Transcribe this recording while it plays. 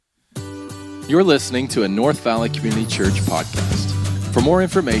You're listening to a North Valley Community Church podcast. For more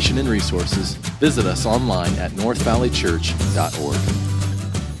information and resources, visit us online at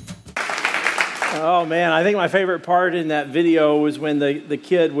northvalleychurch.org. Oh man, I think my favorite part in that video was when the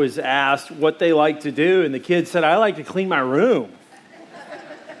kid was asked what they like to do, and the kid said, "I like to clean my room."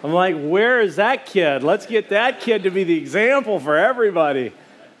 I'm like, where is that kid? Let's get that kid to be the example for everybody.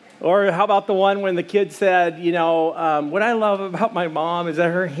 Or how about the one when the kid said, what I love about my mom is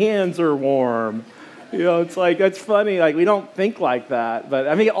that her hands are warm. It's like, that's funny. Like, we don't think like that. But,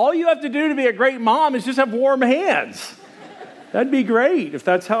 all you have to do to be a great mom is just have warm hands. That'd be great if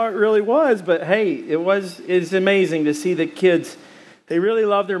that's how it really was. But, hey, it's amazing to see that kids, they really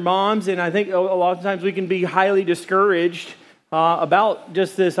love their moms. And I think a lot of times we can be highly discouraged about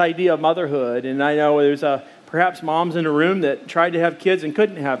just this idea of motherhood. And I know there's perhaps moms in a room that tried to have kids and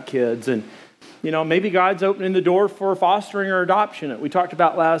couldn't have kids. And, maybe God's opening the door for fostering or adoption that we talked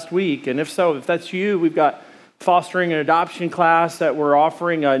about last week. And if that's you, we've got fostering and adoption class that we're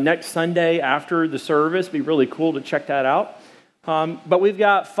offering next Sunday after the service. It'd be really cool to check that out. But we've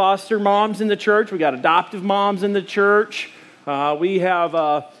got foster moms in the church. We've got adoptive moms in the church. We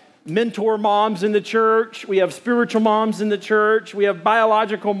have mentor moms in the church. We have spiritual moms in the church. We have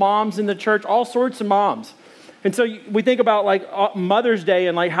biological moms in the church, all sorts of moms. And so we think about Mother's Day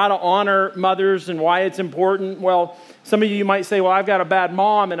and how to honor mothers and why it's important. Well, some of you might say, well, I've got a bad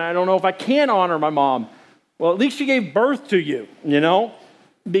mom and I don't know if I can honor my mom. Well, at least she gave birth to you,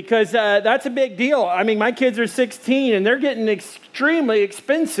 because that's a big deal. My kids are 16 and they're getting extremely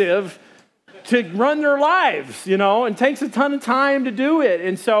expensive to run their lives, and takes a ton of time to do it.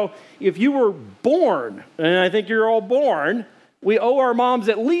 And so if you were born, and I think you're all born, we owe our moms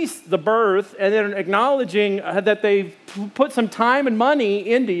at least the birth and then acknowledging that they've put some time and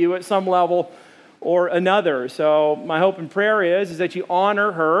money into you at some level or another. So my hope and prayer is that you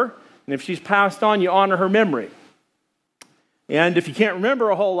honor her, and if she's passed on, you honor her memory. And if you can't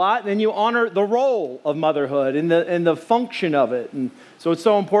remember a whole lot, then you honor the role of motherhood and the function of it. And so it's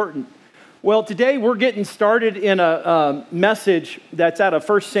so important. Well, today we're getting started in a message that's out of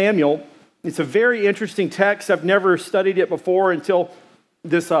 1 Samuel. It's a very interesting text. I've never studied it before until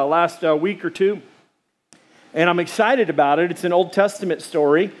this last week or two. And I'm excited about it. It's an Old Testament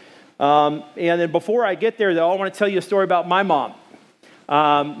story. And then before I get there, though, I want to tell you a story about my mom.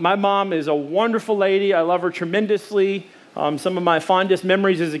 My mom is a wonderful lady. I love her tremendously. Some of my fondest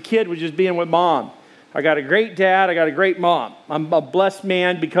memories as a kid was just being with Mom. I got a great dad. I got a great mom. I'm a blessed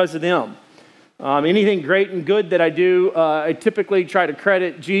man because of them. Anything great and good that I do, I typically try to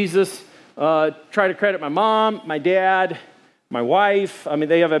credit Jesus, try to credit my mom, my dad, my wife.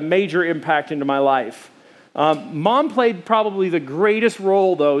 They have a major impact into my life. Mom played probably the greatest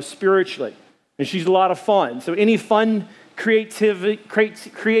role, though, spiritually. And she's a lot of fun. So any fun creativity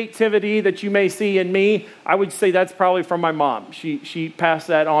that you may see in me, I would say that's probably from my mom. She passed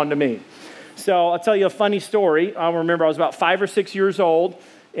that on to me. So I'll tell you a funny story. I remember I was about 5 or 6 years old,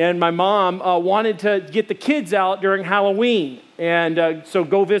 and my mom wanted to get the kids out during Halloween, and so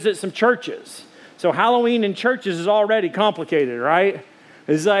go visit some churches. So Halloween in churches is already complicated, right?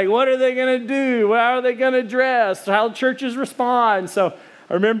 It's like, what are they going to do? How are they going to dress? How churches respond? So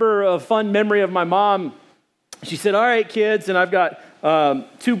I remember a fun memory of my mom. She said, all right, kids, and I've got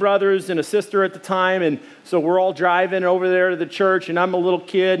 2 brothers and a sister at the time, and so we're all driving over there to the church, and I'm a little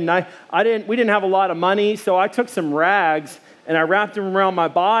kid, and we didn't have a lot of money, so I took some rags, and I wrapped them around my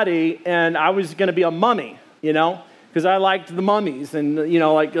body, and I was going to be a mummy, because I liked the mummies, and,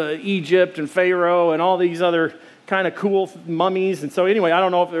 Egypt and Pharaoh and all these other kind of cool mummies, and so anyway, I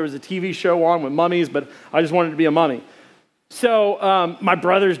don't know if there was a TV show on with mummies, but I just wanted to be a mummy. So my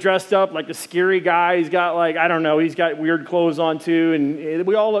brother's dressed up like a scary guy. He's got he's got weird clothes on too, and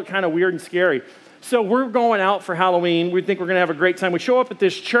we all look kind of weird and scary. So we're going out for Halloween. We think we're going to have a great time. We show up at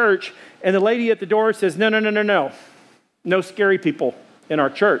this church, and the lady at the door says, no scary people in our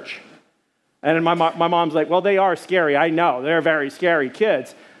church. And my mom's like, well, they are scary. I know. They're very scary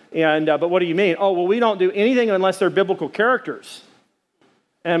kids. And but what do you mean? Oh, well, we don't do anything unless they're biblical characters.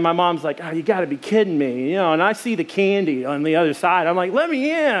 And my mom's like, oh, you got to be kidding me. And I see the candy on the other side. I'm like, let me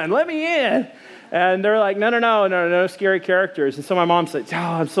in. And they're like, no scary characters. And so my mom said, oh,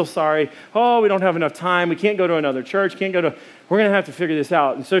 I'm so sorry. Oh, we don't have enough time. We can't go to another church. We're going to have to figure this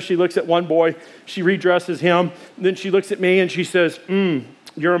out. And so she looks at one boy. She redresses him. Then she looks at me and she says,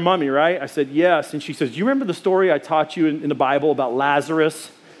 you're a mummy, right? I said, yes. And she says, you remember the story I taught you in the Bible about Lazarus?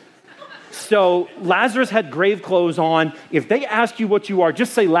 So Lazarus had grave clothes on. If they ask you what you are,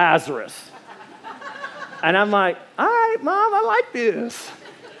 just say Lazarus. And I'm like, all right, Mom, I like this.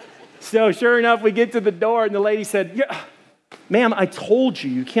 So sure enough, we get to the door, and the lady said, ma'am, I told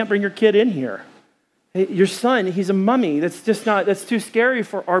you can't bring your kid in here. Hey, your son, he's a mummy. That's too scary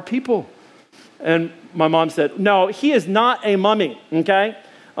for our people. And my mom said, no, he is not a mummy, okay?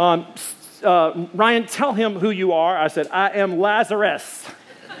 Ryan, tell him who you are. I said, I am Lazarus.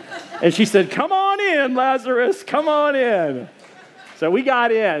 And she said, come on in, Lazarus, come on in. So we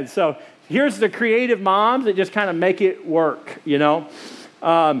got in. So here's the creative moms that just kind of make it work, you know.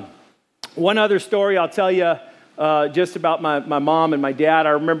 One other story I'll tell you just about my mom and my dad.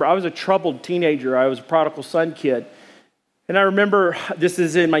 I remember I was a troubled teenager. I was a prodigal son kid. And I remember, this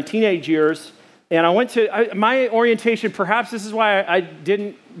is in my teenage years, and I went to, my orientation, perhaps this is why I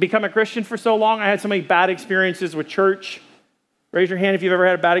didn't become a Christian for so long. I had so many bad experiences with church. Raise your hand if you've ever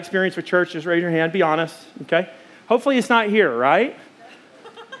had a bad experience with church. Just raise your hand. Be honest, okay? Hopefully it's not here, right?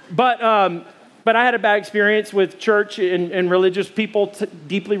 But I had a bad experience with church and religious people,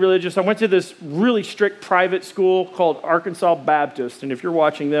 deeply religious. I went to this really strict private school called Arkansas Baptist. And if you're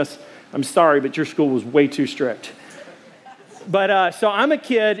watching this, I'm sorry, but your school was way too strict. But so I'm a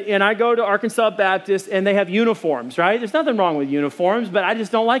kid, and I go to Arkansas Baptist, and they have uniforms, right? There's nothing wrong with uniforms, but I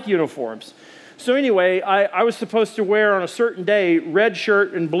just don't like uniforms. So anyway, I was supposed to wear on a certain day red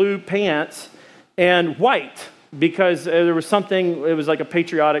shirt and blue pants and white, because there was something, it was like a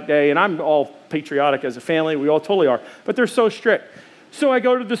patriotic day, and I'm all patriotic as a family. We all totally are. But they're so strict. So I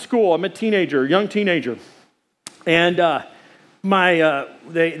go to the school. I'm a teenager, young teenager. And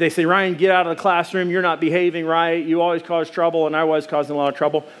they say, Ryan, get out of the classroom. You're not behaving right. You always cause trouble, and I was causing a lot of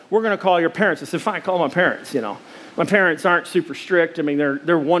trouble. We're going to call your parents. I said, fine, call my parents, you know. My parents aren't super strict. I mean,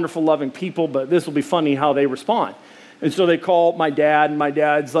 they're wonderful, loving people, but this will be funny how they respond. And so they call my dad, and my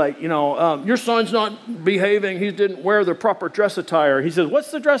dad's like, your son's not behaving. He didn't wear the proper dress attire. He says,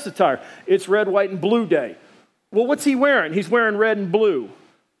 what's the dress attire? It's red, white, and blue day. Well, what's he wearing? He's wearing red and blue.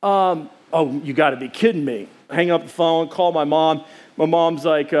 Oh, you got to be kidding me. Hang up the phone, call my mom. My mom's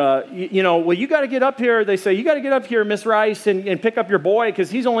like, well, you got to get up here. They say, you got to get up here, Miss Rice, and pick up your boy because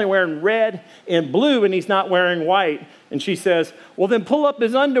he's only wearing red and blue and he's not wearing white. And she says, well, then pull up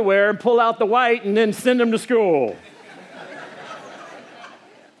his underwear and pull out the white and then send him to school.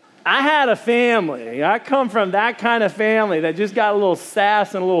 I had a family. I come from that kind of family that just got a little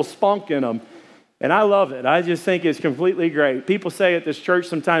sass and a little spunk in them. And I love it. I just think it's completely great. People say at this church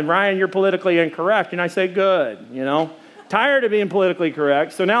sometimes, Ryan, you're politically incorrect. And I say, good, Tired of being politically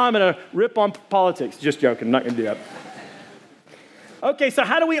correct. So now I'm going to rip on politics. Just joking. I'm not going to do that. Okay, so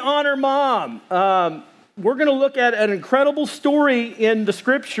how do we honor mom? We're going to look at an incredible story in the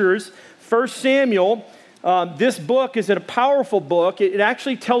scriptures, 1 Samuel. This book is a powerful book. It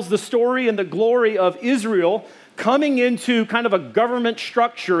actually tells the story and the glory of Israel coming into kind of a government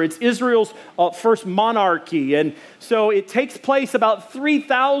structure. It's Israel's first monarchy. And so it takes place about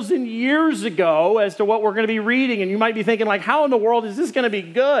 3,000 years ago as to what we're going to be reading. And you might be thinking, like, how in the world is this going to be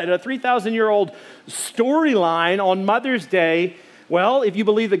good? A 3,000-year-old storyline on Mother's Day. Well, if you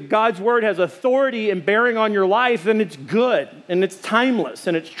believe that God's word has authority and bearing on your life, then it's good, and it's timeless,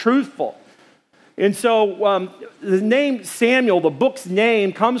 and it's truthful. And so the name Samuel, the book's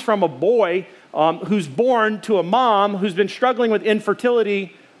name, comes from a boy who's born to a mom who's been struggling with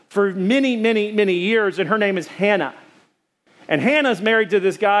infertility for many, many, many years, and her name is Hannah. And Hannah's married to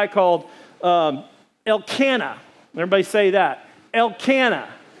this guy called Elkanah. Everybody say that. Elkanah.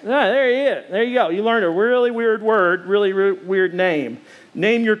 Yeah, there he is. There you go. You learned a really weird word, really weird name.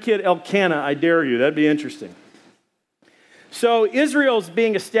 Name your kid Elkanah, I dare you. That'd be interesting. So Israel's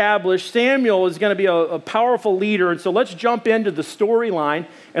being established. Samuel is going to be a powerful leader. And so let's jump into the storyline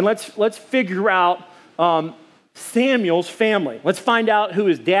and let's figure out Samuel's family. Let's find out who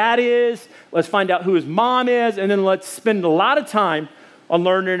his dad is. Let's find out who his mom is. And then let's spend a lot of time on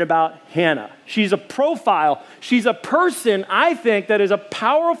learning about Hannah. She's a profile. She's a person, I think, that is a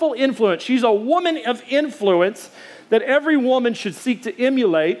powerful influence. She's a woman of influence that every woman should seek to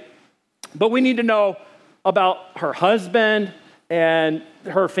emulate. But we need to know about her husband and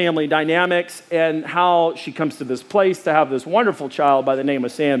her family dynamics and how she comes to this place to have this wonderful child by the name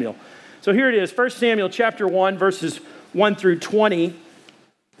of Samuel. So here it is, 1 Samuel chapter 1, verses 1 through 20.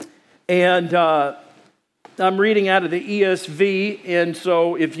 And I'm reading out of the ESV, and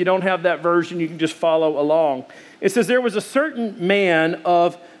so if you don't have that version, you can just follow along. It says, there was a certain man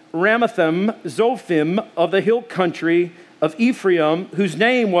of Ramathaim Zophim of the hill country of Ephraim, whose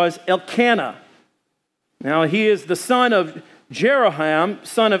name was Elkanah. Now, he is the son of Jeroham,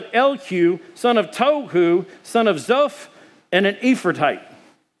 son of Elihu, son of Tohu, son of Zoph, and an Ephrathite.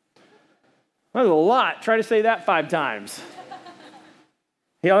 That's a lot. Try to say that 5 times.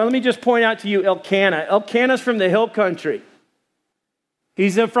 Let me just point out to you Elkanah. Elkanah's from the hill country.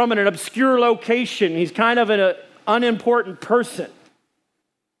 He's from an obscure location. He's kind of in unimportant person.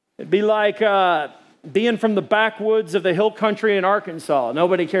 It'd be like being from the backwoods of the hill country in Arkansas.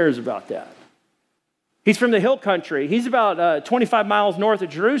 Nobody cares about that. He's from the hill country. He's about 25 miles north of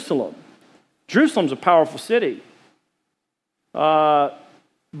Jerusalem. Jerusalem's a powerful city. But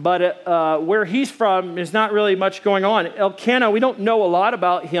where he's from is not really much going on. Elkanah, we don't know a lot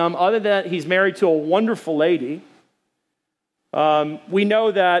about him other than he's married to a wonderful lady. We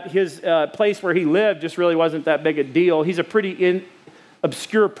know that his place where he lived just really wasn't that big a deal. He's a pretty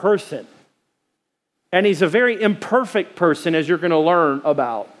obscure person. And he's a very imperfect person, as you're going to learn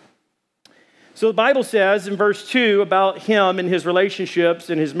about. So the Bible says in verse 2 about him and his relationships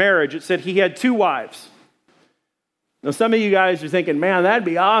and his marriage, it said he had 2 wives. Now some of you guys are thinking, man, that'd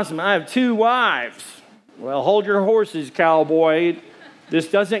be awesome. I have 2 wives. Well, hold your horses, cowboy.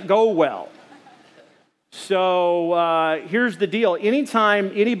 This doesn't go well. So here's the deal.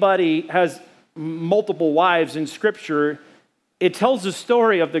 Anytime anybody has multiple wives in Scripture, it tells the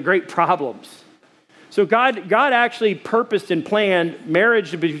story of the great problems. So God actually purposed and planned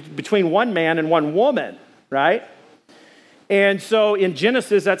marriage to be between one man and one woman, right? And so in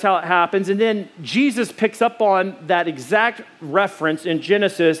Genesis, that's how it happens. And then Jesus picks up on that exact reference in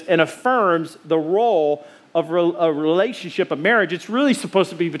Genesis and affirms the role of a relationship, of marriage. It's really supposed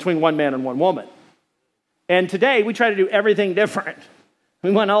to be between one man and one woman. And today, we try to do everything different.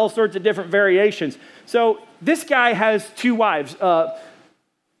 We want all sorts of different variations. So this guy has 2 wives.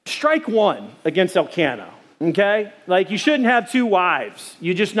 Strike one against Elkanah, okay? Like, you shouldn't have 2 wives.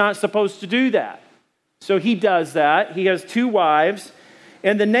 You're just not supposed to do that. So he does that. He has 2 wives,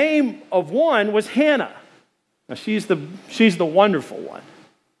 and the name of one was Hannah. Now, she's the wonderful one.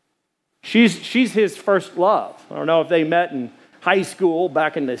 She's his first love. I don't know if they met in high school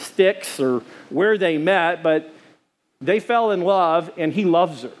back in the sticks or where they met, but they fell in love, and he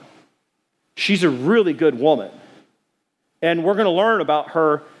loves her. She's a really good woman. And we're going to learn about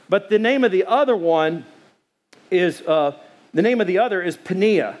her. But the name of the other one is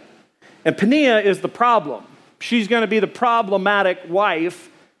Peninnah. And Peninnah is the problem. She's going to be the problematic wife,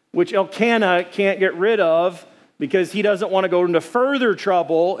 which Elkanah can't get rid of because he doesn't want to go into further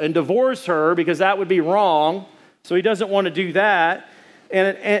trouble and divorce her because that would be wrong. So he doesn't want to do that.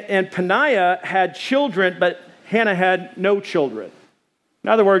 And Peninnah had children, but Hannah had no children. In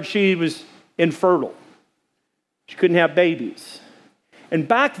other words, she was infertile. She couldn't have babies. And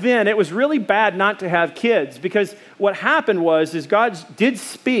back then, it was really bad not to have kids because what happened is God did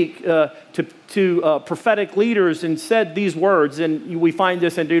speak to prophetic leaders and said these words, and we find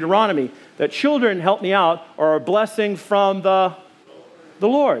this in Deuteronomy, that children, help me out, are a blessing from the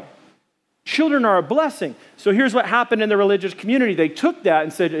Lord. Children are a blessing. So here's what happened in the religious community. They took that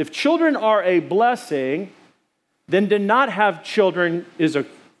and said, if children are a blessing, then to not have children is a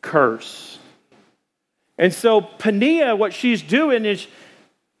curse. And so Peninnah, what she's doing is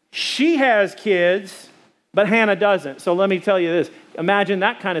she has kids, but Hannah doesn't. So let me tell you this. Imagine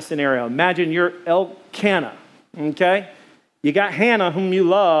that kind of scenario. Imagine you're Elkanah, okay? You got Hannah, whom you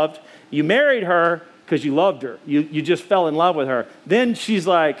loved. You married her because you loved her. You just fell in love with her. Then she's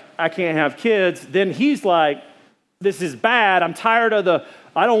like, I can't have kids. Then he's like, this is bad. I'm tired of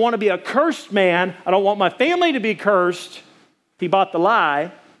I don't want to be a cursed man. I don't want my family to be cursed. He bought the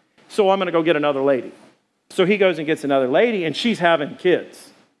lie. So I'm going to go get another lady. So he goes and gets another lady, and she's having kids.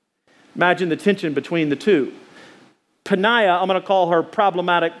 Imagine the tension between the two. Peninnah, I'm going to call her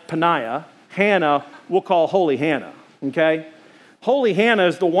problematic Peninnah. Hannah, we'll call Holy Hannah, okay? Holy Hannah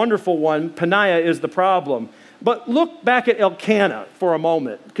is the wonderful one. Peninnah is the problem. But look back at Elkanah for a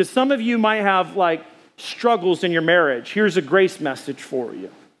moment, because some of you might have struggles in your marriage. Here's a grace message for you.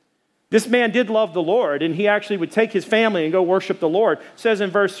 This man did love the Lord, and he actually would take his family and go worship the Lord. It says in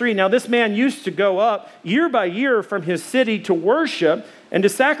verse 3, now this man used to go up year by year from his city to worship and to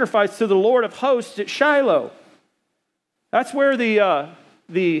sacrifice to the Lord of hosts at Shiloh. That's where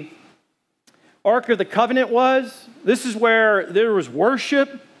the Ark of the Covenant was. This is where there was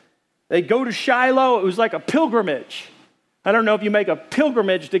worship. They'd go to Shiloh. It was like a pilgrimage. I don't know if you make a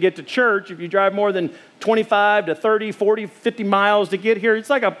pilgrimage to get to church, if you drive more than 25 to 30, 40, 50 miles to get here. It's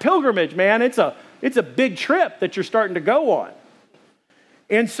like a pilgrimage, man. It's a big trip that you're starting to go on.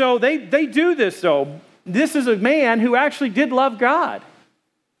 And so they do this, though. This is a man who actually did love God.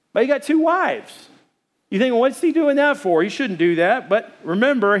 But he got 2 wives. You think, well, what's he doing that for? He shouldn't do that. But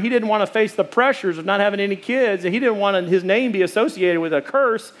remember, he didn't want to face the pressures of not having any kids, and he didn't want his name be associated with a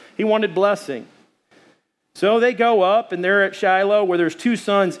curse. He wanted blessing. So they go up, and they're at Shiloh, where there's 2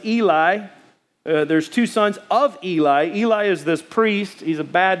 sons, Eli. There's 2 sons of Eli. Eli is this priest. He's a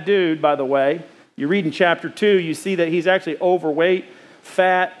bad dude, by the way. You read in chapter 2, you see that he's actually overweight,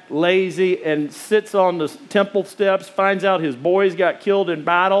 fat, lazy, and sits on the temple steps, finds out his boys got killed in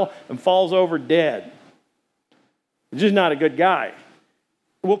battle, and falls over dead. He's just not a good guy.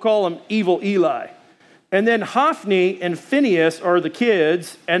 We'll call him Evil Eli. And then Hophni and Phinehas are the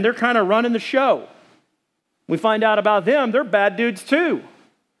kids, and they're kind of running the show. We find out about them, they're bad dudes too.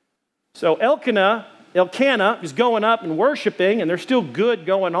 So Elkanah is going up and worshiping, and there's still good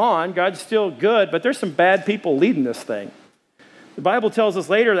going on. God's still good, but there's some bad people leading this thing. The Bible tells us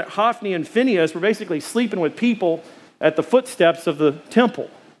later that Hophni and Phinehas were basically sleeping with people at the footsteps of the temple.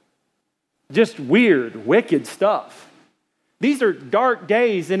 Just weird, wicked stuff. These are dark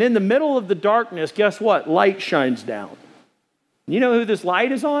days, and in the middle of the darkness, guess what? Light shines down. You know who this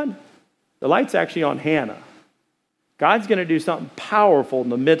light is on? The light's actually on Hannah. God's going to do something powerful in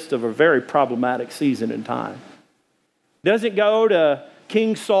the midst of a very problematic season in time. Doesn't go to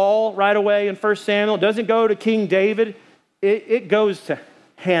King Saul right away in 1 Samuel. Doesn't go to King David. It goes to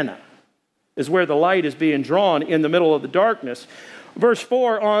Hannah, is where the light is being drawn in the middle of the darkness. Verse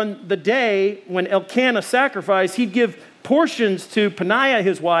 4, on the day when Elkanah sacrificed, he'd give portions to Peninnah,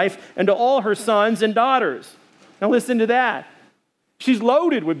 his wife, and to all her sons and daughters. Now listen to that. She's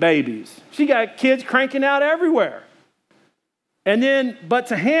loaded with babies. She got kids cranking out everywhere. But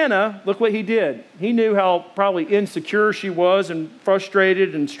to Hannah, look what he did. He knew how probably insecure she was and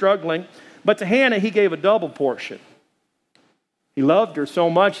frustrated and struggling. But to Hannah, he gave a double portion. He loved her so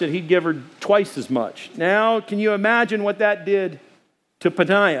much that he'd give her twice as much. Now, can you imagine what that did to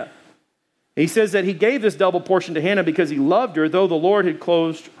Peninnah? He says that he gave this double portion to Hannah because he loved her, though the Lord had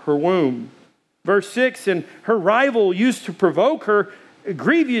closed her womb. Verse 6, and her rival used to provoke her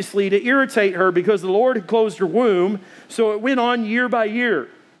grievously to irritate her because the Lord had closed her womb. So it went on year by year.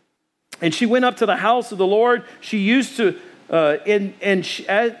 And she went up to the house of the Lord. She used to,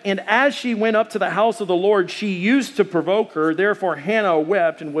 as she went up to the house of the Lord, she used to provoke her. Therefore Hannah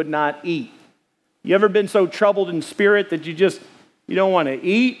wept and would not eat. You ever been so troubled in spirit that you don't want to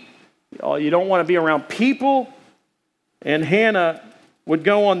eat? You don't want to be around people? And Hannah would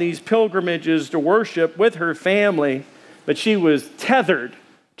go on these pilgrimages to worship with her family, but she was tethered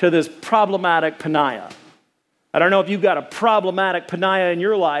to this problematic Peninnah. I don't know if you've got a problematic Peninnah in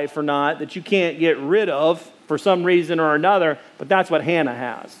your life or not that you can't get rid of for some reason or another, but that's what Hannah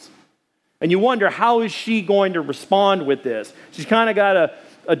has. And you wonder, how is she going to respond with this? She's kind of got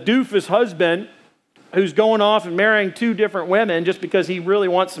a doofus husband who's going off and marrying 2 different women just because he really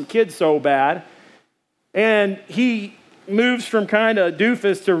wants some kids so bad. And he moves from kind of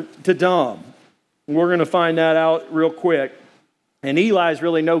doofus to dumb. We're going to find that out real quick. And Eli's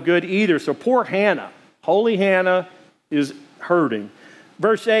really no good either. So poor Hannah, holy Hannah, is hurting.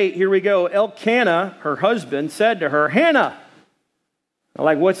 Verse 8, here we go. Elkanah, her husband, said to her, Hannah.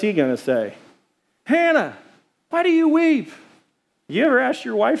 What's he going to say? Hannah, why do you weep? You ever ask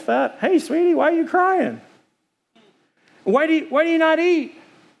your wife that? Hey, sweetie, why are you crying? Why do you not eat?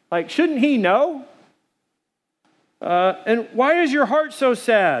 Shouldn't he know? And why is your heart so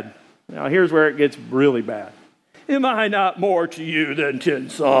sad? Now, here's where it gets really bad. Am I not more to you than 10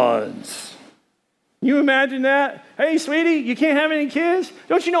 sons? Can you imagine that? Hey, sweetie, you can't have any kids?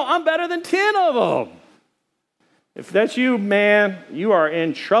 Don't you know I'm better than 10 of them? If that's you, man, you are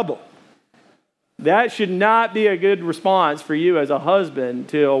in trouble. That should not be a good response for you as a husband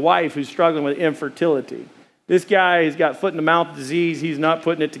to a wife who's struggling with infertility. This guy has got foot in the mouth disease. He's not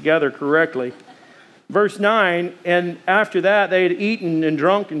putting it together correctly. Verse 9, and after that they had eaten and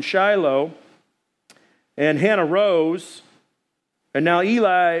drunk in Shiloh, and Hannah rose, and now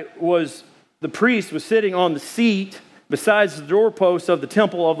Eli the priest was sitting on the seat besides the doorposts of the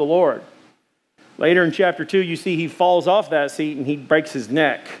temple of the Lord. Later in chapter 2, you see he falls off that seat and he breaks his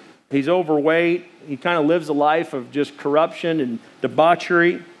neck. He's overweight. He kind of lives a life of just corruption and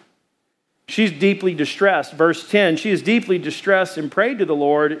debauchery. She's deeply distressed. Verse 10, she is deeply distressed and prayed to the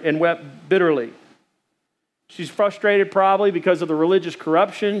Lord and wept bitterly. She's frustrated probably because of the religious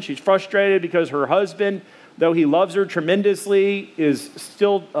corruption. She's frustrated because her husband, though he loves her tremendously, is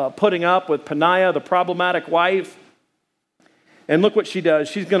still putting up with Peninnah, the problematic wife. And look what she does.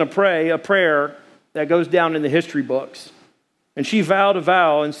 She's going to pray a prayer that goes down in the history books. And she vowed a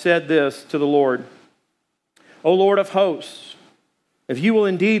vow and said this to the Lord. O Lord of hosts, if you will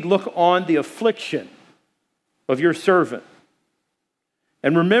indeed look on the affliction of your servant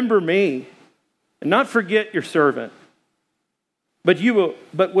and remember me and not forget your servant, but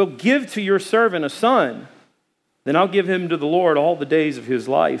will give to your servant a son, then I'll give him to the Lord all the days of his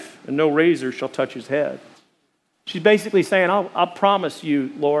life, and no razor shall touch his head. She's basically saying, I'll promise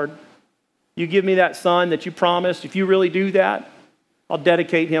you, Lord, you give me that son that you promised. If you really do that, I'll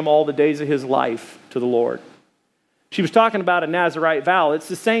dedicate him all the days of his life to the Lord. She was talking about a Nazirite vow. It's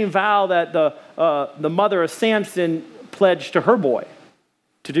the same vow that the mother of Samson pledged to her boy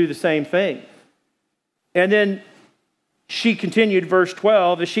to do the same thing. And then she continued, verse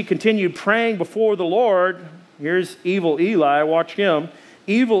 12, as she continued praying before the Lord, here's evil Eli, watch him.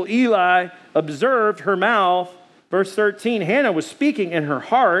 Evil Eli observed her mouth. Verse 13, Hannah was speaking in her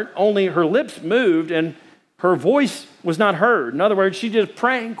heart, only her lips moved and her voice was not heard. In other words, she just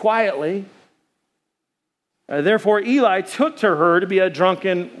praying quietly. Therefore, Eli took to her to be a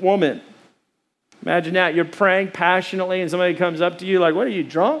drunken woman. Imagine that. You're praying passionately and somebody comes up to you like, what, are you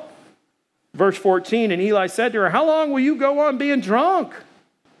drunk? Verse 14, and Eli said to her, how long will you go on being drunk?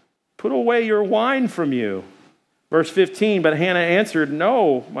 Put away your wine from you. Verse 15, but Hannah answered,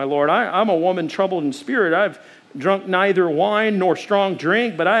 no, my Lord, I'm a woman troubled in spirit. I've drunk neither wine nor strong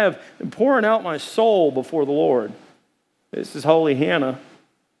drink, but I have been pouring out my soul before the Lord. This is holy Hannah.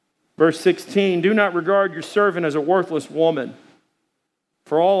 Verse 16, do not regard your servant as a worthless woman.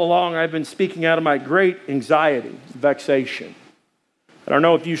 For all along I've been speaking out of my great anxiety, vexation. I don't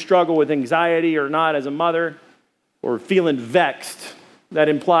know if you struggle with anxiety or not as a mother, or feeling vexed. That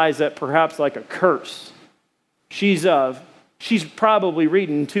implies that perhaps like a curse. She's probably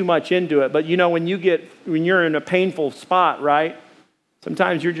reading too much into it, but you know when you're in a painful spot, right?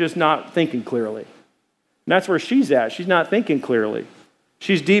 Sometimes you're just not thinking clearly. And that's where she's at. She's not thinking clearly.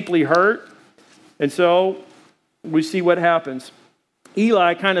 She's deeply hurt. And so we see what happens.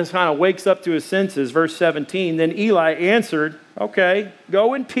 Eli kind of wakes up to his senses. Verse 17, then Eli answered, okay,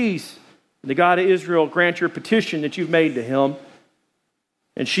 go in peace. The God of Israel grant your petition that you've made to him.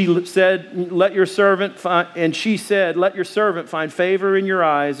 And she said, let your servant find favor in your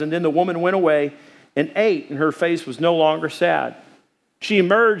eyes. And then the woman went away and ate, and her face was no longer sad. She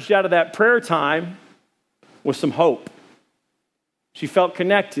emerged out of that prayer time with some hope. She felt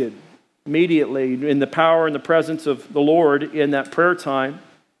connected immediately in the power and the presence of the Lord in that prayer time.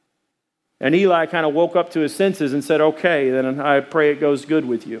 And Eli kind of woke up to his senses and said, okay, then I pray it goes good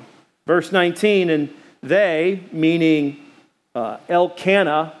with you. Verse 19, and they, meaning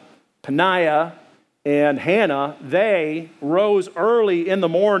Elkanah, Peninnah, and Hannah, they rose early in the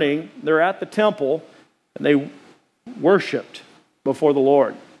morning. They're at the temple, and they worshiped before the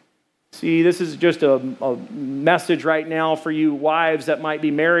Lord. See, this is just a message right now for you wives that might be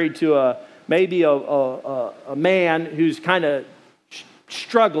married to maybe a man who's kind of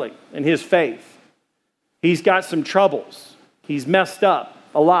struggling in his faith. He's got some troubles. He's messed up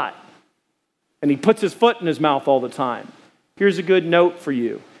a lot. And he puts his foot in his mouth all the time. Here's a good note for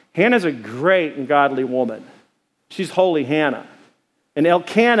you. Hannah's a great and godly woman. She's holy Hannah. And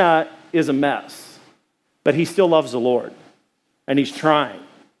Elkanah is a mess. But he still loves the Lord. And he's trying.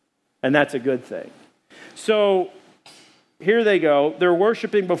 And that's a good thing. So here they go. They're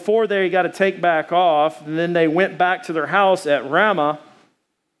worshiping before they got to take back off. And then they went back to their house at Ramah.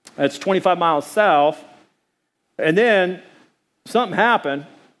 That's 25 miles south. And then something happened.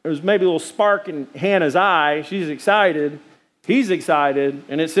 There was maybe a little spark in Hannah's eye. She's excited. He's excited.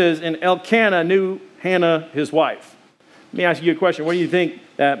 And it says, and Elkanah knew Hannah, his wife. Let me ask you a question. What do you think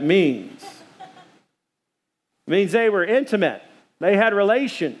that means? It means they were intimate. They had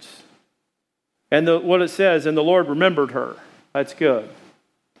relations. And what it says, and the Lord remembered her. That's good.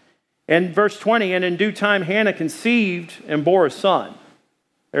 And verse 20, and in due time Hannah conceived and bore a son.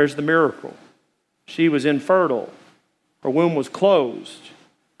 There's the miracle. She was infertile. Her womb was closed.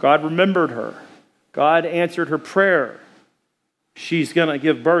 God remembered her. God answered her prayer. She's going to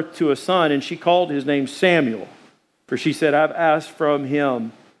give birth to a son, and she called his name Samuel. For she said, I've asked from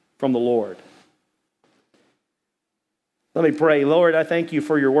him, from the Lord. Let me pray. Lord, I thank you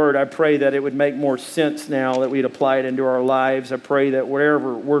for your word. I pray that it would make more sense now, that we'd apply it into our lives. I pray that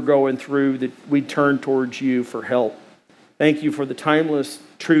wherever we're going through, that we'd turn towards you for help. Thank you for the timeless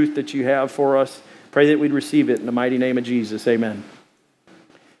truth that you have for us. Pray that we'd receive it in the mighty name of Jesus. Amen.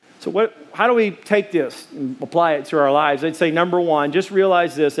 So how do we take this and apply it to our lives? I'd say number one, just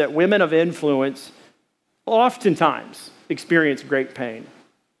realize this, that women of influence oftentimes experience great pain.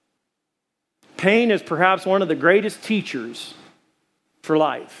 Pain is perhaps one of the greatest teachers for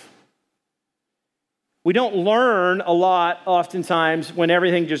life. We don't learn a lot oftentimes when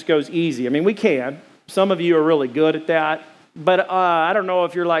everything just goes easy. I mean, we can. Some of you are really good at that. But I don't know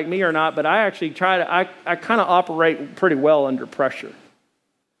if you're like me or not, but I actually I kind of operate pretty well under pressure.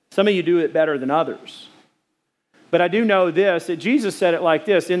 Some of you do it better than others. But I do know this, that Jesus said it like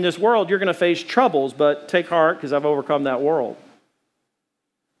this, in this world you're going to face troubles, but take heart because I've overcome that world.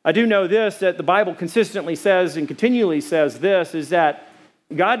 I do know this, that the Bible consistently says and continually says this, is that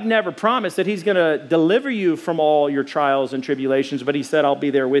God never promised that he's going to deliver you from all your trials and tribulations, but he said, I'll be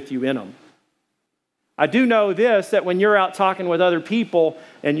there with you in them. I do know this, that when you're out talking with other people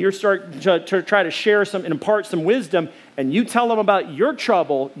and you're starting to try to share some and impart some wisdom, and you tell them about your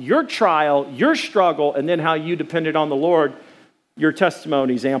trouble, your trial, your struggle, and then how you depended on the Lord, your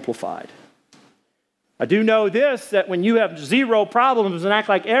testimony is amplified. I do know this, that when you have zero problems and act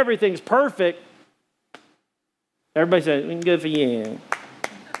like everything's perfect, everybody says, good for you.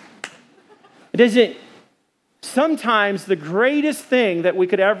 It doesn't. Sometimes the greatest thing that we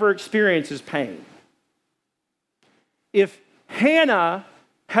could ever experience is pain. If Hannah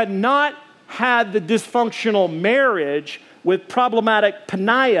had not had the dysfunctional marriage with problematic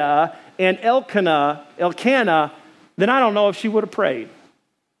Peninnah and Elkanah, then I don't know if she would have prayed.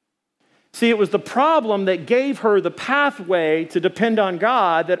 See, it was the problem that gave her the pathway to depend on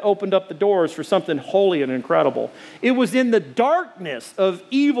God that opened up the doors for something holy and incredible. It was in the darkness of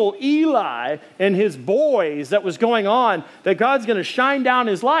evil Eli and his boys that was going on that God's going to shine down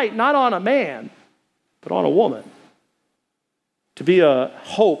his light, not on a man, but on a woman, to be a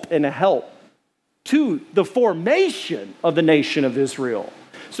hope and a help to the formation of the nation of Israel.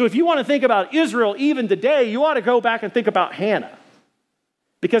 So if you want to think about Israel even today, you ought to go back and think about Hannah.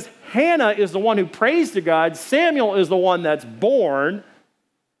 Because Hannah is the one who prays to God. Samuel is the one that's born.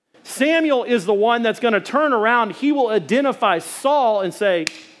 Samuel is the one that's going to turn around. He will identify Saul and say,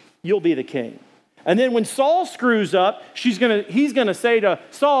 you'll be the king. And then when Saul screws up, he's going to say to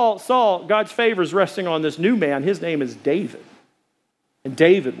Saul, Saul, God's favor is resting on this new man. His name is David. And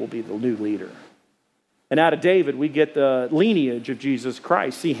David will be the new leader. And out of David, we get the lineage of Jesus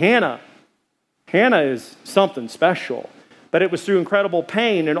Christ. See, Hannah is something special. But it was through incredible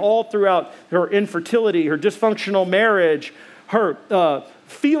pain, and all throughout her infertility, her dysfunctional marriage, her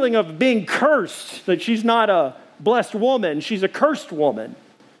feeling of being cursed, that she's not a blessed woman, she's a cursed woman.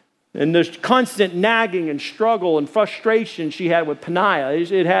 And there's constant nagging and struggle and frustration she had with Peninnah.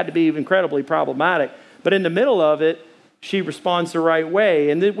 It had to be incredibly problematic. But in the middle of it, she responds the right way.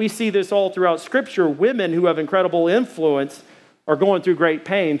 And then we see this all throughout Scripture. Women who have incredible influence are going through great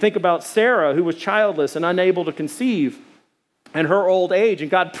pain. Think about Sarah, who was childless and unable to conceive in her old age. And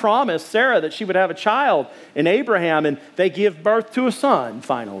God promised Sarah that she would have a child in Abraham, and they give birth to a son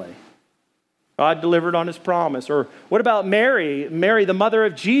finally. God delivered on his promise. Or what about Mary? Mary, the mother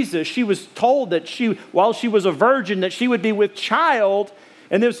of Jesus, she was told that while she was a virgin, that she would be with child,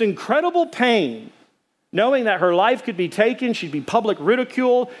 and there's incredible pain, knowing that her life could be taken, she'd be public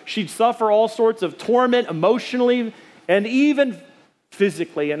ridiculed, she'd suffer all sorts of torment emotionally and even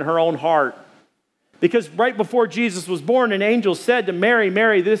physically in her own heart. Because right before Jesus was born, an angel said to Mary,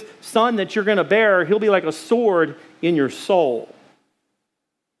 Mary, this son that you're going to bear, he'll be like a sword in your soul.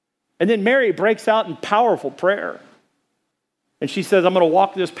 And then Mary breaks out in powerful prayer. And she says, I'm going to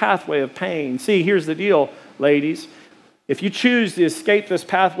walk this pathway of pain. See, here's the deal, ladies. If you choose to escape this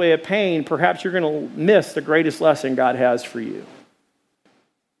pathway of pain, perhaps you're going to miss the greatest lesson God has for you.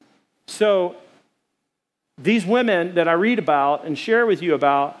 So these women that I read about and share with you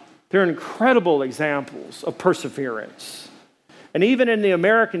about, they're incredible examples of perseverance. And even in the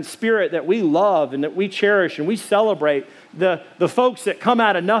American spirit that we love and that we cherish and we celebrate, the folks that come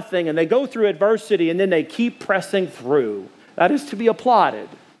out of nothing and they go through adversity and then they keep pressing through, that is to be applauded.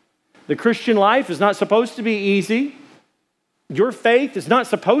 The Christian life is not supposed to be easy. Your faith is not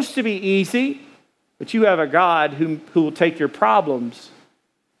supposed to be easy, but you have a God who will take your problems,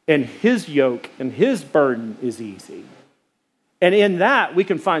 and his yoke and his burden is easy. And in that, we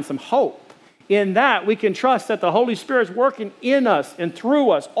can find some hope. In that, we can trust that the Holy Spirit's working in us and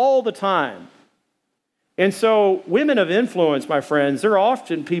through us all the time. And so, women of influence, my friends, they're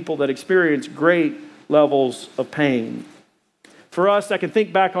often people that experience great levels of pain. For us, I can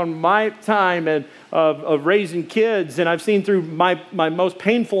think back on my time of raising kids, and I've seen through my most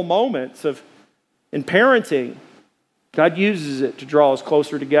painful moments in parenting, God uses it to draw us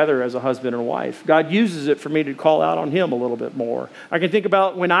closer together as a husband and wife. God uses it for me to call out on him a little bit more. I can think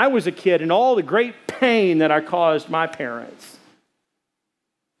about when I was a kid and all the great pain that I caused my parents.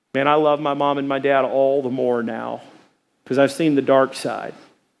 Man, I love my mom and my dad all the more now because I've seen the dark side.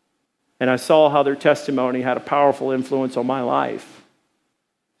 And I saw how their testimony had a powerful influence on my life.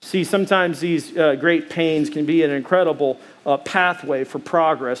 See, sometimes these great pains can be an incredible pathway for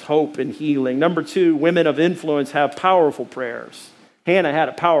progress, hope, and healing. Number 2, women of influence have powerful prayers. Hannah had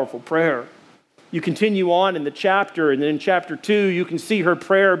a powerful prayer. You continue on in the chapter, and then in chapter 2, you can see her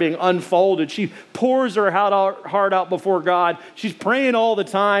prayer being unfolded. She pours her heart out before God. She's praying all the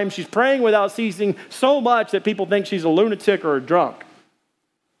time. She's praying without ceasing so much that people think she's a lunatic or a drunk.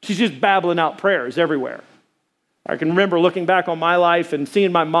 She's just babbling out prayers everywhere. I can remember looking back on my life and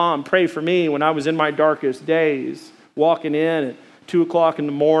seeing my mom pray for me when I was in my darkest days, walking in and 2 o'clock in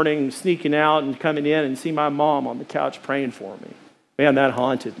the morning, sneaking out and coming in and see my mom on the couch praying for me. Man, that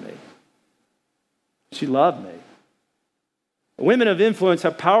haunted me. She loved me. Women of influence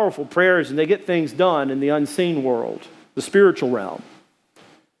have powerful prayers, and they get things done in the unseen world, the spiritual realm.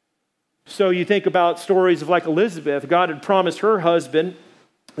 So you think about stories of like Elizabeth. God had promised her husband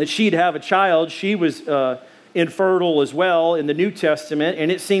that she'd have a child. She was infertile as well in the New Testament,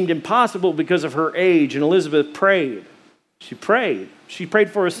 and it seemed impossible because of her age, and Elizabeth prayed. She prayed. She prayed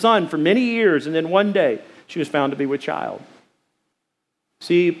for a son for many years, and then one day she was found to be with child.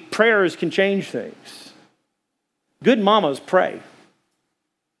 See, prayers can change things. Good mamas pray.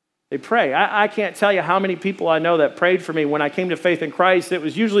 They pray. I can't tell you how many people I know that prayed for me when I came to faith in Christ. It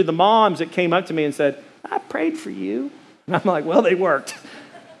was usually the moms that came up to me and said, I prayed for you. And I'm like, well, they worked.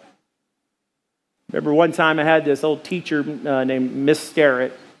 Remember one time I had this old teacher named Miss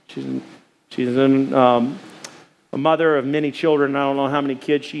Starrett. She's a mother of many children. I don't know how many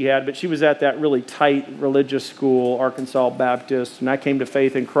kids she had, but she was at that really tight religious school, Arkansas Baptist, and I came to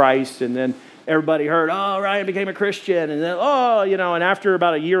faith in Christ, and then everybody heard, oh, Ryan became a Christian, and then, and after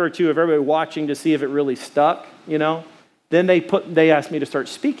about a year or two of everybody watching to see if it really stuck, then they asked me to start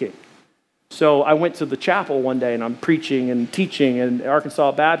speaking. So I went to the chapel one day, and I'm preaching and teaching in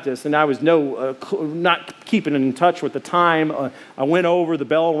Arkansas Baptist, and I was not keeping in touch with the time. I went over, the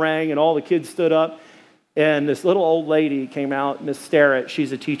bell rang, and all the kids stood up, and this little old lady came out, Miss Starrett,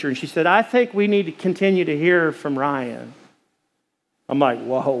 she's a teacher, and she said, I think we need to continue to hear from Ryan. I'm like,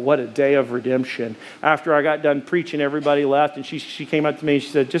 whoa, what a day of redemption. After I got done preaching, everybody left, and she came up to me and she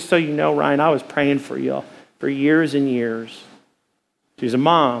said, just so you know, Ryan, I was praying for you for years and years. She's a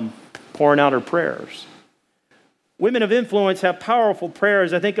mom pouring out her prayers. Women of influence have powerful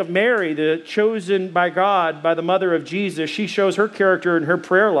prayers. I think of Mary, the chosen by God, by the mother of Jesus. She shows her character in her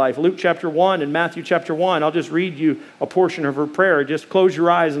prayer life. Luke chapter 1 and Matthew chapter 1. I'll just read you a portion of her prayer. Just close your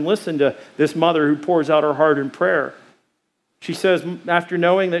eyes and listen to this mother who pours out her heart in prayer. She says, after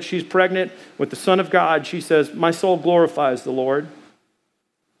knowing that she's pregnant with the Son of God, she says, my soul glorifies the Lord.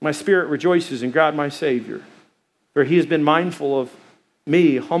 My spirit rejoices in God my Savior, for he has been mindful of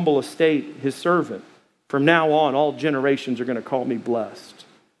me, humble estate, his servant. From now on, all generations are going to call me blessed.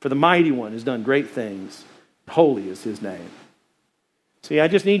 For the Mighty One has done great things. Holy is his name. See, I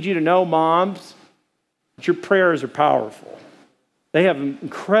just need you to know, moms, that your prayers are powerful. They have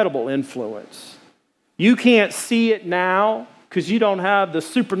incredible influence. You can't see it now because you don't have the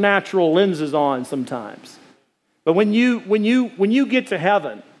supernatural lenses on sometimes. But when you get to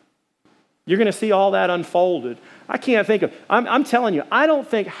heaven, you're going to see all that unfolded. I can't think of, I'm telling you, I don't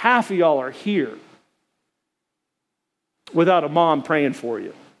think half of y'all are here without a mom praying for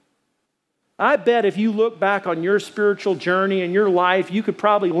you. I bet if you look back on your spiritual journey and your life, you could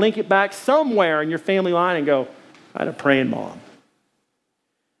probably link it back somewhere in your family line and go, I had a praying mom.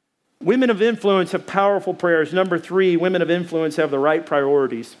 Women of influence have powerful prayers. Number 3, women of influence have the right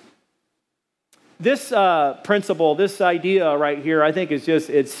priorities. This principle, this idea right here, I think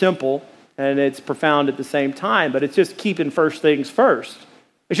it's simple and it's profound at the same time, but it's just keeping first things first.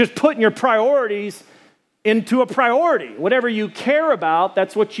 It's just putting your priorities into a priority. Whatever you care about,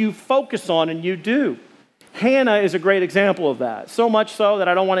 that's what you focus on and you do. Hannah is a great example of that, so much so that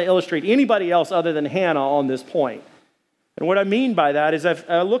I don't want to illustrate anybody else other than Hannah on this point. And what I mean by that is if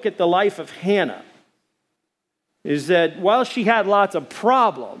I look at the life of Hannah, is that while she had lots of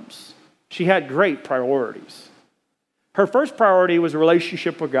problems, she had great priorities. Her first priority was a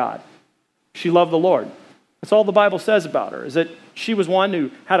relationship with God. She loved the Lord. That's all the Bible says about her, is that she was one who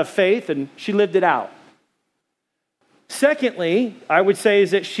had a faith and she lived it out. Secondly, I would say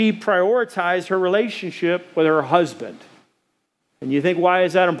is that she prioritized her relationship with her husband. And you think, why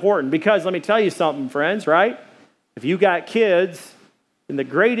is that important? Because let me tell you something, friends, right? If you got kids, then the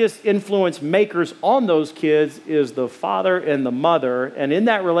greatest influence makers on those kids is the father and the mother. And in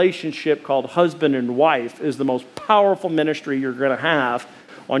that relationship called husband and wife is the most powerful ministry you're going to have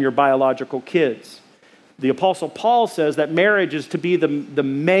on your biological kids. The Apostle Paul says that marriage is to be the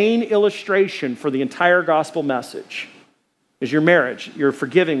main illustration for the entire gospel message. Is your marriage, your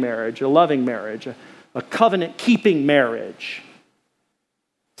forgiving marriage, a loving marriage, a covenant-keeping marriage.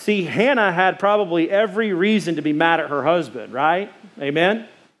 See, Hannah had probably every reason to be mad at her husband, right? Amen?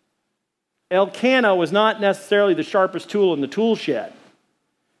 Elkanah was not necessarily the sharpest tool in the tool shed.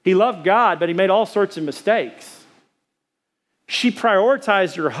 He loved God, but he made all sorts of mistakes. She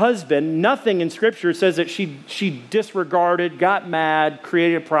prioritized her husband. Nothing in Scripture says that she disregarded, got mad,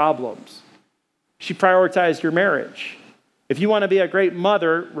 created problems. She prioritized your marriage. If you want to be a great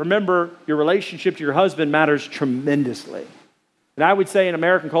mother, remember your relationship to your husband matters tremendously. And I would say in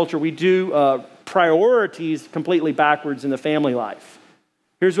American culture, we do priorities completely backwards in the family life.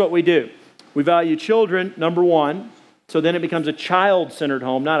 Here's what we do. We value children, number one, so then it becomes a child-centered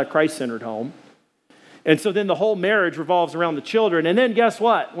home, not a Christ-centered home. And so then the whole marriage revolves around the children. And then guess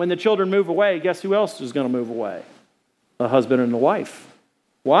what? When the children move away, guess who else is going to move away? The husband and the wife.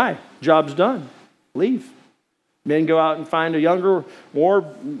 Why? Job's done. Leave. Men go out and find a younger, more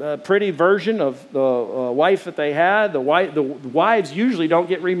pretty version of the wife that they had. The wives usually don't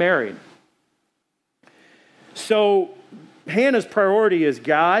get remarried. So Hannah's priority is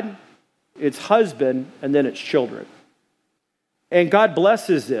God, its husband, and then its children. And God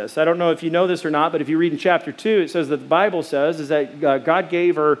blesses this. I don't know if you know this or not, but if you read in chapter 2, it says that the Bible says is that God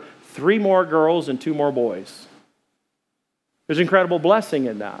gave her 3 more girls and 2 more boys. There's incredible blessing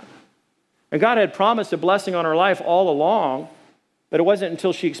in that. And God had promised a blessing on her life all along, but it wasn't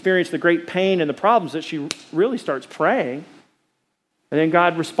until she experienced the great pain and the problems that she really starts praying. And then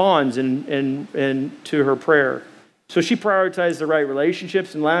God responds to her prayer. So she prioritized the right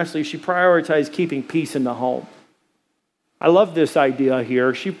relationships, and lastly, she prioritized keeping peace in the home. I love this idea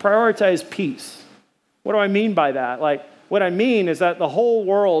here. She prioritized peace. What do I mean by that? What I mean is that the whole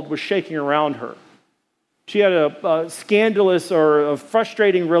world was shaking around her. She had a scandalous or a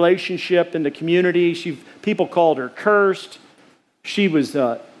frustrating relationship in the community. People called her cursed. She was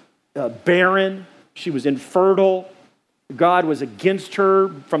barren. She was infertile. God was against her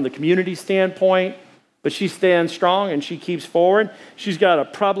from the community standpoint. But she stands strong and she keeps forward. She's got a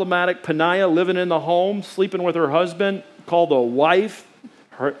problematic Peninnah living in the home, sleeping with her husband, called a wife.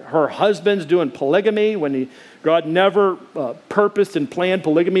 Her husband's doing polygamy when God never purposed and planned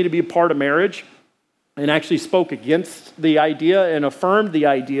polygamy to be a part of marriage, and actually spoke against the idea and affirmed the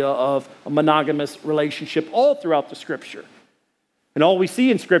idea of a monogamous relationship all throughout the Scripture. And all we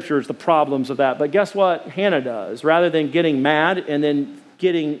see in Scripture is the problems of that. But guess what Hannah does? Rather than getting mad and then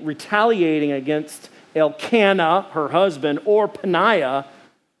retaliating against Elkanah, her husband, or Peninnah,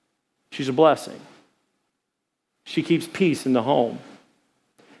 she's a blessing. She keeps peace in the home.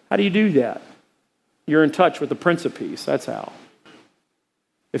 How do you do that? You're in touch with the Prince of Peace. That's how.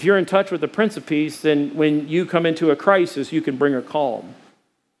 If you're in touch with the Prince of Peace, then when you come into a crisis, you can bring a calm.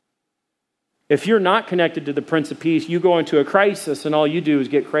 If you're not connected to the Prince of Peace, you go into a crisis and all you do is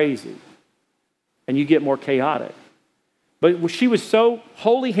get crazy. And you get more chaotic. But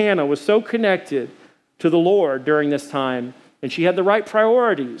Holy Hannah was so connected to the Lord during this time, and she had the right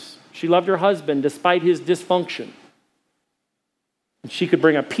priorities. She loved her husband despite his dysfunction. And she could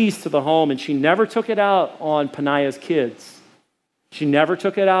bring a peace to the home, and she never took it out on Peninnah's kids. She never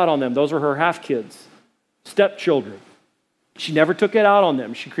took it out on them. Those were her half-kids, stepchildren. She never took it out on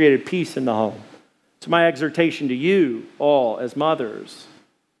them. She created peace in the home. So my exhortation to you all as mothers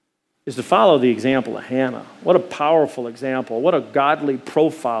is to follow the example of Hannah. What a powerful example. What a godly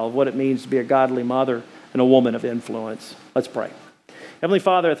profile of what it means to be a godly mother and a woman of influence. Let's pray. Heavenly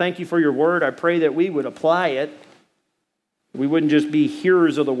Father, I thank you for your word. I pray that we would apply it. We wouldn't just be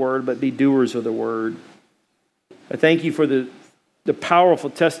hearers of the word, but be doers of the word. I thank you for the powerful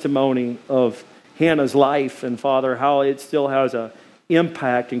testimony of Hannah's life, and Father, how it still has an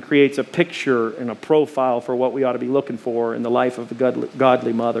impact and creates a picture and a profile for what we ought to be looking for in the life of a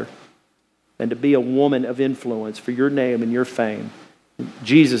godly mother, and to be a woman of influence for your name and your fame. In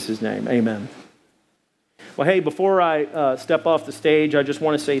Jesus' name, amen. Well, hey, before I step off the stage, I just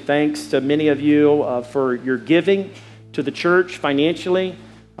want to say thanks to many of you for your giving to the church financially.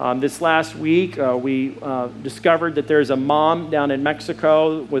 This last week, we discovered that there's a mom down in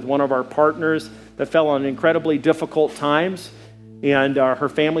Mexico with one of our partners that fell on incredibly difficult times, and her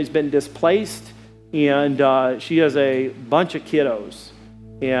family's been displaced, and she has a bunch of kiddos.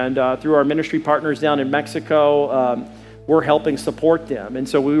 And through our ministry partners down in Mexico, we're helping support them. And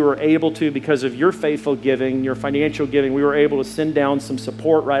so we were able to, because of your faithful giving, your financial giving, we were able to send down some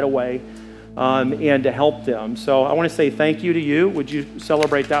support right away and to help them. So I want to say thank you to you. Would you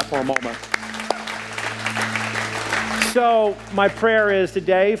celebrate that for a moment? So my prayer is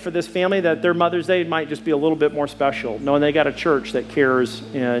today for this family that their Mother's Day might just be a little bit more special, knowing they got a church that cares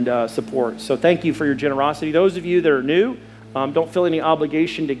and supports. So thank you for your generosity. Those of you that are new, don't feel any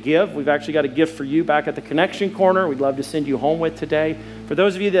obligation to give. We've actually got a gift for you back at the Connection Corner. We'd love to send you home with today. For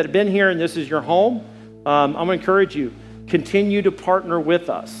those of you that have been here and this is your home, I'm going to encourage you, continue to partner with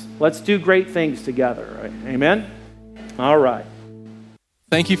us. Let's do great things together. Right? Amen? All right.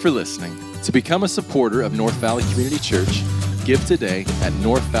 Thank you for listening. To become a supporter of North Valley Community Church, give today at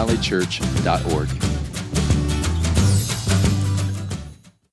northvalleychurch.org.